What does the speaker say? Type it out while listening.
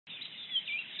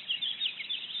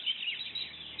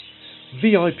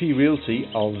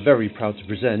VIPrealty are very proud to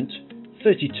present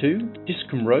 32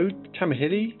 Discombe Road,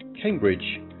 Tamahere,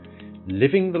 Cambridge.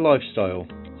 Living the lifestyle.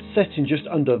 Set in just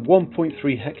under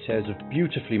 1.3 hectares of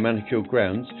beautifully manicured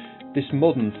grounds, this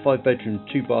modern 5-bedroom,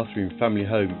 2-bathroom family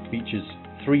home features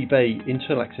 3-bay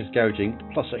internal access garaging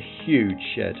plus a huge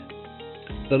shed.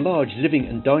 The large living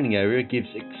and dining area gives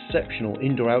exceptional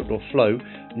indoor-outdoor flow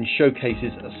and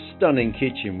showcases a stunning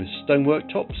kitchen with stonework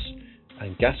tops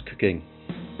and gas cooking.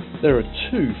 There are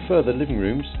 2 further living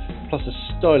rooms plus a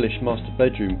stylish master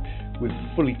bedroom with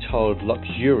fully tiled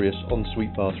luxurious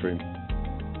ensuite bathroom.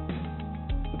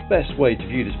 The best way to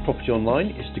view this property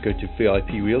online is to go to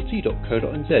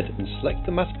viprealty.co.nz and select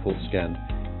the Matterport scan.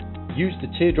 Use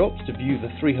the teardrops to view the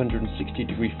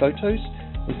 360-degree photos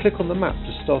and click on the map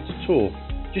to start a tour.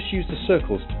 Just use the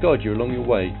circles to guide you along your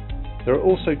way. There are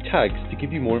also tags to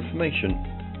give you more information.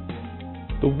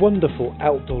 The wonderful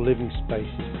outdoor living space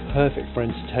is perfect for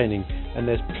entertaining, and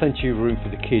there's plenty of room for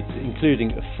the kids,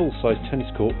 including a full-size tennis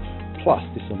court plus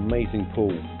this amazing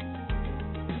pool.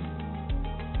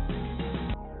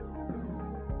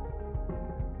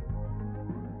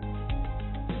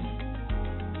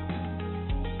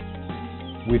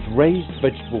 With raised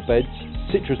vegetable beds,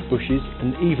 citrus bushes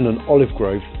and even an olive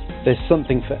grove, there's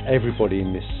something for everybody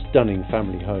in this stunning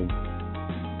family home.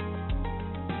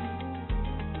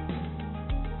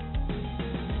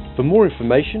 For more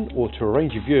information or to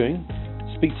arrange a viewing,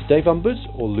 speak to Dave Umbers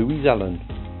or Louise Allan.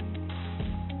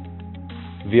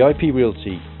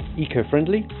 VIPrealty,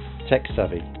 eco-friendly,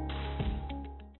 tech-savvy.